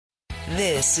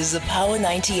This is a Power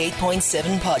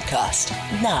 98.7 podcast.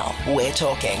 Now we're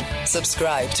talking.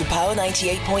 Subscribe to Power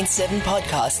 98.7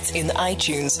 podcasts in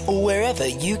iTunes or wherever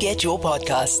you get your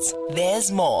podcasts.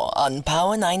 There's more on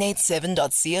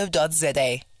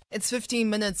power987.co.za. It's 15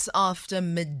 minutes after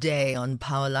midday on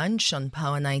Power Lunch on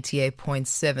Power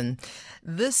 98.7.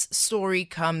 This story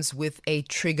comes with a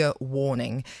trigger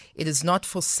warning. It is not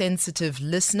for sensitive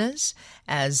listeners,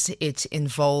 as it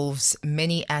involves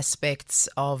many aspects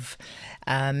of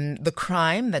the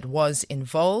crime that was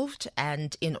involved.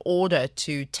 And in order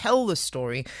to tell the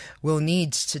story, we'll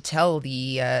need to tell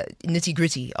the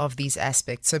nitty-gritty of these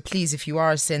aspects. So please, if you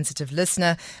are a sensitive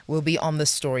listener, we'll be on the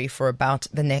story for about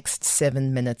the next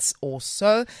 7 minutes or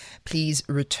so. Please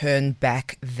return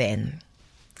back then.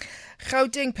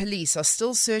 Gauteng police are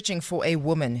still searching for a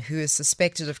woman who is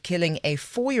suspected of killing a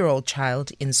 4-year-old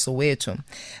child in Soweto.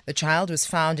 The child was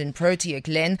found in Protea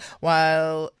Glen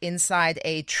while inside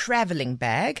a traveling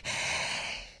bag.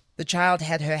 The child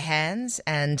had her hands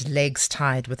and legs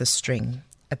tied with a string.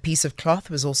 A piece of cloth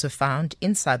was also found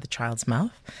inside the child's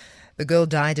mouth. The girl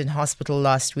died in hospital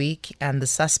last week, and the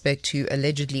suspect who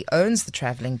allegedly owns the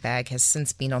traveling bag has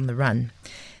since been on the run.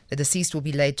 The deceased will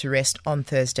be laid to rest on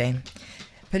Thursday.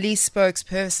 Police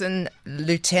spokesperson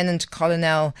Lieutenant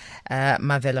Colonel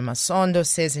Mavela Masondo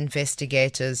says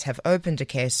investigators have opened a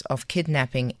case of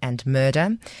kidnapping and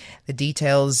murder. The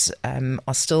details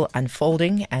are still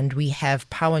unfolding, and we have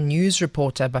Power News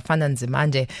reporter Bafana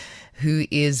Nzimande, who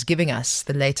is giving us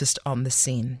the latest on the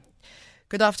scene.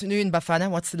 Good afternoon, Bafana.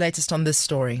 What's the latest on this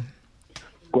story?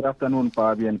 Good afternoon,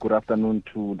 Barbie, and good afternoon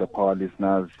to the Power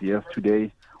listeners. Yes,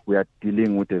 today we are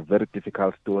dealing with a very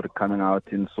difficult story coming out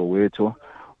in Soweto,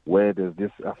 where there's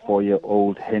this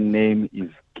 4-year-old. Her name is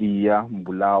Kia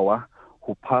Mbulawa,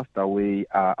 who passed away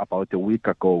about a week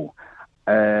ago.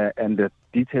 And the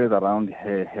details around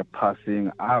her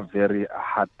passing are very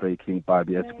heartbreaking,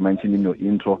 Barbie. As you mentioned in your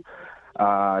intro,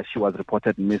 she was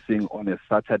reported missing on a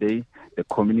Saturday. The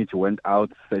community went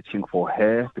out searching for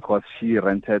her because she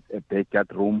rented a backyard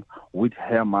room with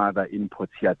her mother in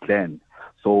Protea Glen.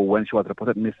 So when she was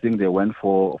reported missing, they went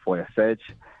for a search.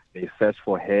 They searched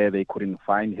for her. They couldn't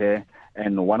find her.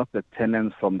 And one of the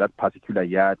tenants from that particular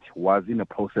yard was in the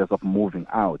process of moving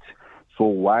out. So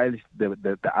while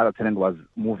the other tenant was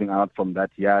moving out from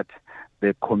that yard,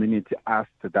 the community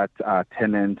asked that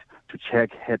tenant to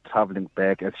check her traveling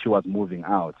bag as she was moving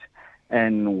out.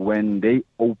 And when they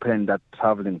opened that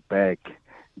traveling bag,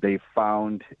 they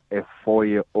found a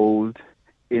 4-year-old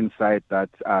inside that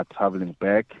traveling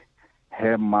bag.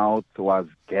 Her mouth was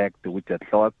gagged with a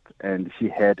cloth, and she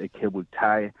had a cable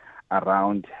tie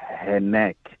around her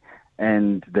neck.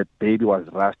 And the baby was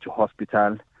rushed to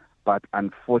hospital, but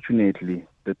unfortunately,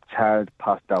 the child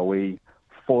passed away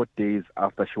 4 days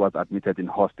after she was admitted in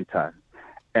hospital.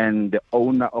 And the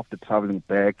owner of the traveling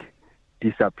bag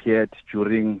disappeared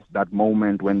during that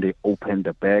moment when they opened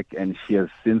the bag, and she has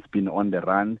since been on the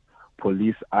run.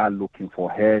 Police are looking for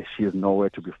her. She is nowhere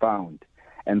to be found.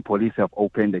 And police have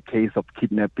opened a case of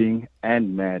kidnapping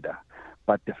and murder.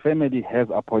 But the family has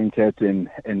appointed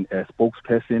a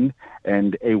spokesperson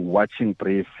and a watching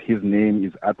brief. His name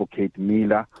is Advocate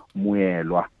Mila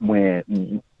Muela,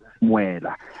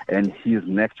 and he is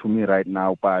next to me right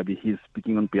now, Barbie. He's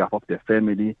speaking on behalf of the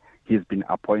family. He's been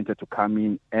appointed to come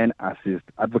in and assist.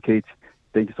 Advocate,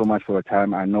 thank you so much for your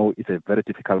time. I know it's a very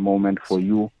difficult moment for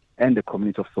you and the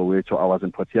community of Soweto. I was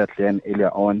in Protea Glen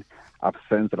earlier on. I've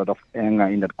sensed a lot of anger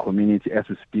in that community. As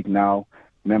we speak now,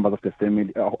 members of the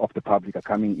family, of the public, are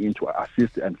coming in to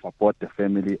assist and support the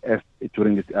family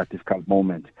during this difficult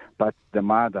moment. But the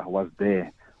mother was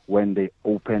there when they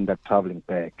opened that traveling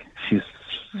bag. She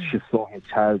saw her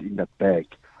child in that bag.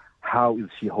 How is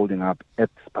she holding up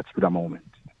at this particular moment?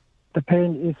 The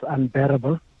pain is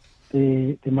unbearable.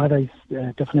 The mother is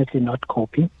definitely not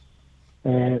coping.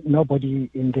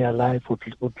 Nobody in their life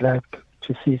would like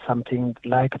to see something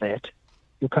like that.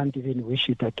 You can't even wish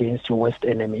it against your worst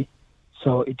enemy.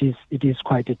 So it is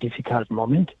quite a difficult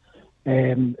moment.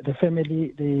 The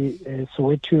family, the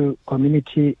Soweto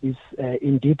community is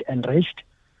indeed enraged,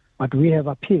 but we have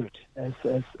appealed as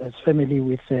family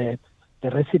with the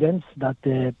residents that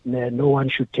no one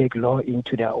should take law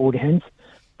into their own hands,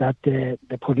 that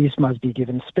the police must be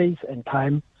given space and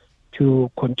time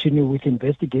to continue with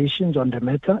investigations on the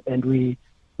matter, and we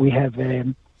have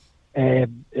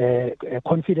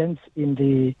confidence in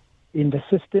the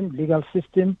system, legal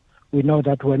system. We know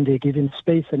that when they're given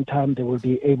space and time, they will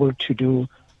be able to do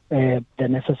the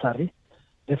necessary.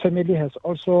 The family has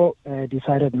also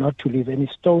decided not to leave any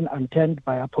stone unturned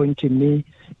by appointing me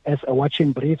as a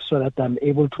watching brief so that I'm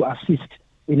able to assist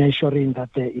in ensuring that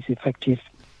there is effective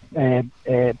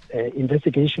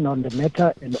investigation on the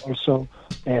matter and also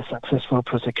successful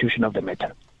prosecution of the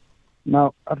matter.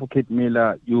 Now, Advocate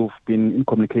Miller, you've been in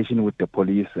communication with the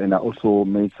police, and I also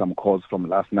made some calls from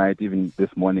last night, even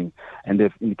this morning, and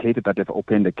they've indicated that they've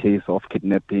opened a case of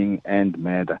kidnapping and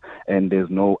murder, and there's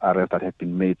no arrest that has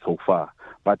been made so far.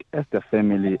 But as the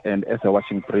family and as a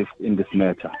watching brief in this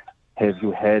matter, have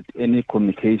you had any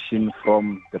communication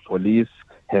from the police?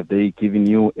 Have they given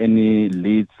you any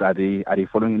leads? Are they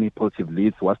following any positive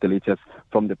leads? What's the latest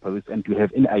from the police? And do you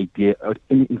have any idea or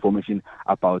any information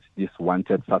about this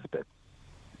wanted suspect?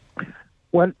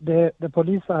 Well, the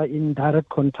police are in direct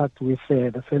contact with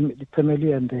the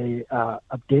family, and they are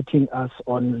updating us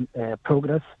on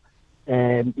progress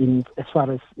in as far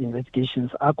as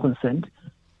investigations are concerned.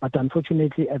 But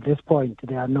unfortunately, at this point,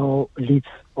 there are no leads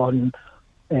on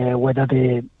whether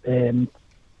the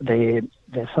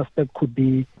suspect could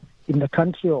be in the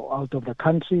country or out of the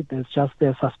country. There's just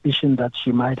the suspicion that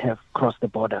she might have crossed the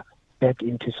border back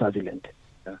into Swaziland.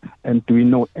 And do we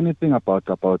know anything about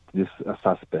this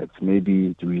suspect?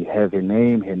 Maybe do we have a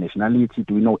name, her nationality?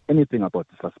 Do we know anything about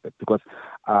the suspect? Because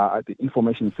the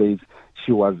information says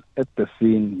she was at the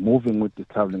scene moving with the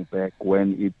traveling bag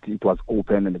when it was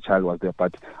open and the child was there.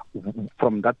 But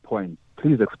from that point,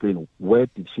 please explain, where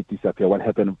did she disappear? What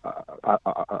happened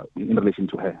in relation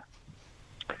to her?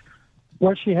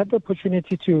 Well, she had the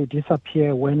opportunity to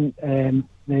disappear when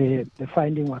the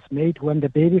finding was made. When the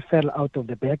baby fell out of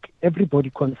the bag,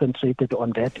 everybody concentrated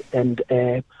on that and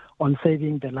on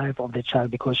saving the life of the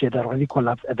child because she had already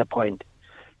collapsed at the point.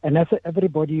 And as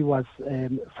everybody was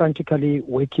frantically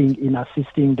working in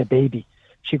assisting the baby,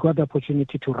 she got the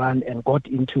opportunity to run and got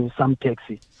into some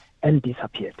taxi and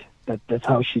disappeared. That's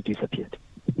how she disappeared.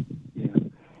 Yeah.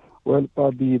 Well,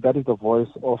 Bobby, that is the voice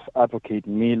of Advocate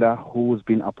Miller, who's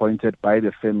been appointed by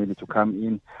the family to come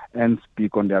in and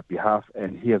speak on their behalf.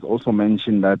 And he has also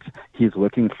mentioned that he's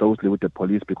working closely with the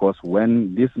police because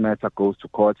when this matter goes to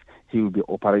court, he will be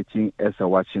operating as a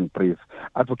watching brief.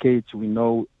 Advocate, we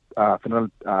know funeral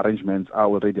arrangements are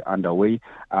already underway.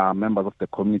 Members of the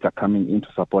community are coming in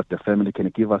to support the family. Can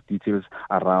you give us details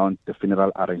around the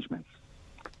funeral arrangements?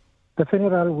 The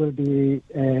funeral will be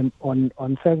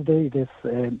on Thursday,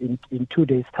 in 2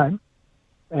 days' time.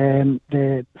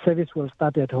 The service will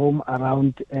start at home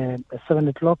around 7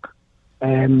 o'clock,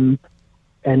 and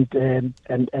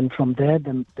from there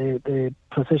the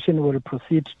procession will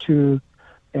proceed to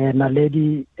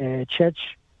Naledi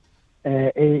Church,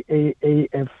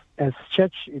 AFS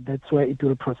Church. That's where it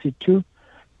will proceed to,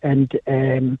 and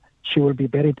she will be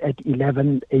buried at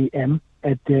 11 a.m.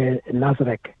 at the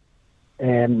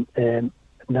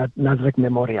Nazareth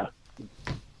Memorial.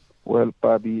 Well,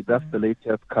 Bobby, that's the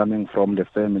latest coming from the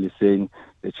family saying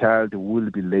the child will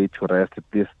be laid to rest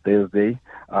this Thursday,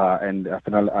 and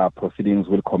final proceedings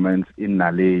will commence in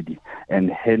Naledi. And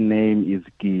her name is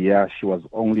Gia. She was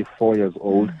only 4 years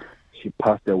old. She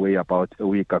passed away about a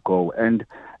week ago. And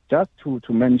just to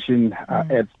mention,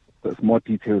 add more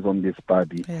details on this,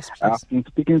 Bobby. Yes, in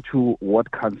speaking to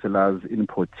ward councillors in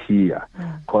Protea,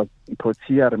 because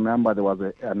Protea, remember, there was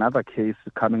another case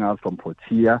coming out from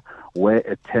Protea where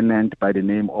a tenant by the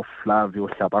name of Flavio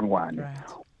Hlabangwane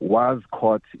was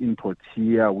caught in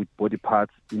Protea with body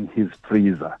parts in his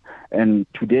freezer. And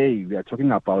today we are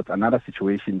talking about another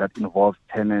situation that involves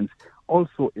tenants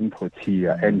also in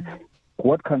Protea. And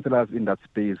ward councillors in that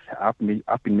space have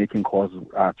been making calls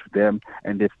to them,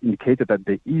 and they've indicated that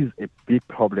there is a big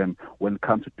problem when it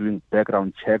comes to doing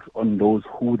background checks on those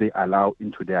who they allow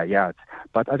into their yards.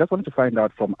 But I just wanted to find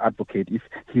out from Advocate if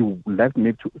he would like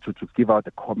me to give out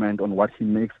a comment on what he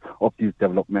makes of these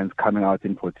developments coming out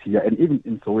in Protea and even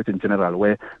in Soweto in general,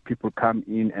 where people come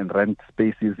in and rent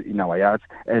spaces in our yards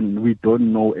and we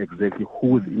don't know exactly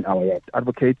who's in our yard.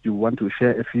 Advocate, you want to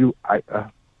share a few?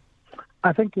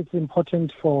 I think it's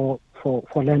important for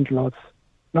landlords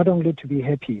not only to be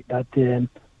happy that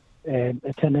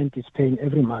a tenant is paying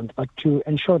every month, but to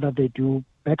ensure that they do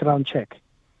background check.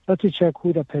 Not to check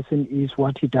who the person is,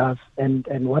 what he does, and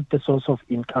what the source of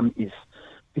income is.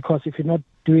 Because if you're not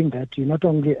doing that, you're not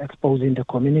only exposing the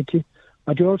community,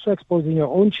 but you're also exposing your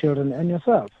own children and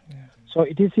yourself. Yeah. So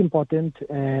it is important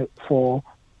for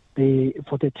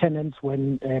the tenants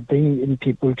when bringing in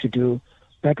people to do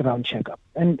background checkup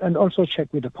and also check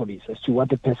with the police as to what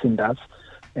the person does.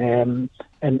 And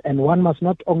one must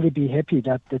not only be happy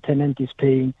that the tenant is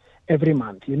paying every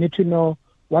month. You need to know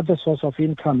what the source of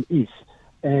income is.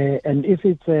 And if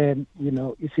it's,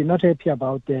 if you're not happy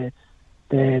about the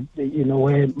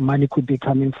where money could be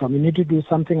coming from, you need to do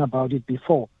something about it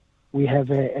before we have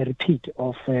a repeat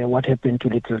of what happened to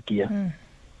little Gia.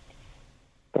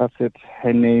 That's it.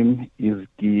 Her name is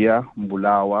Gia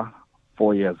Mbulawa,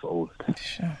 4 years old.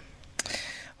 Sure.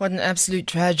 What an absolute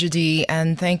tragedy,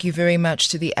 and thank you very much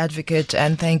to the advocate,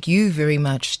 and thank you very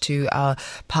much to our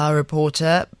power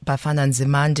reporter, Bafana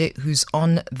Nzimande, who's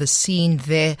on the scene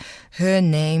there. Her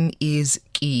name is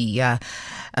Kia.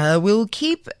 We'll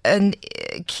keep a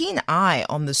keen eye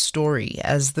on the story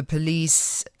as the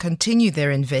police continue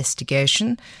their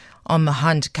investigation on the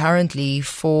hunt currently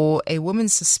for a woman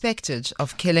suspected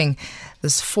of killing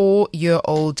this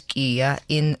 4-year-old Kia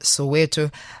in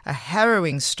Soweto. A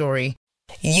harrowing story.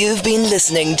 You've been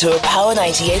listening to a Power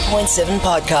 98.7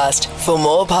 podcast. For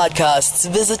more podcasts,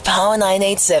 visit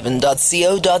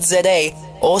power987.co.za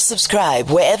or subscribe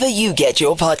wherever you get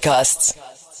your podcasts.